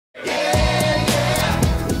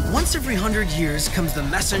every 100 years comes the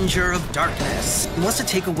messenger of darkness. He wants to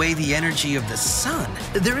take away the energy of the sun.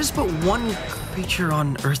 There is but one creature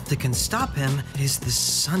on Earth that can stop him. It is the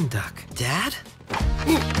sunduck. Dad?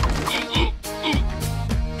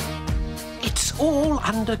 It's all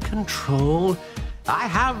under control. I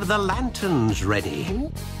have the lanterns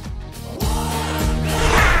ready.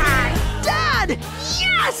 Dad!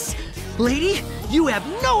 Yes! Lady, you have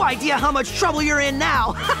no idea how much trouble you're in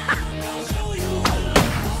now.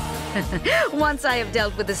 Once I have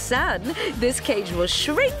dealt with the sun, this cage will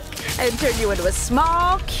shrink and turn you into a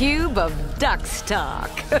small cube of duck stock.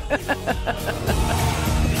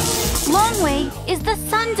 Longway is the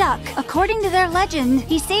sunduck. According to their legend,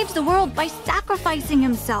 he saves the world by sacrificing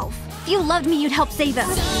himself. If you loved me, you'd help save him.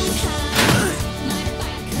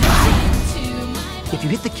 If you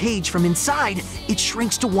hit the cage from inside, it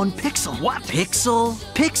shrinks to 1 pixel. What? Pixel?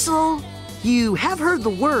 Pixel? You have heard the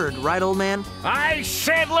word, right, old man? I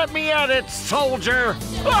said let me at it, soldier!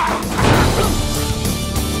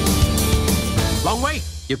 Longway,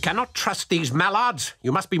 you cannot trust these mallards.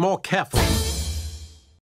 You must be more careful.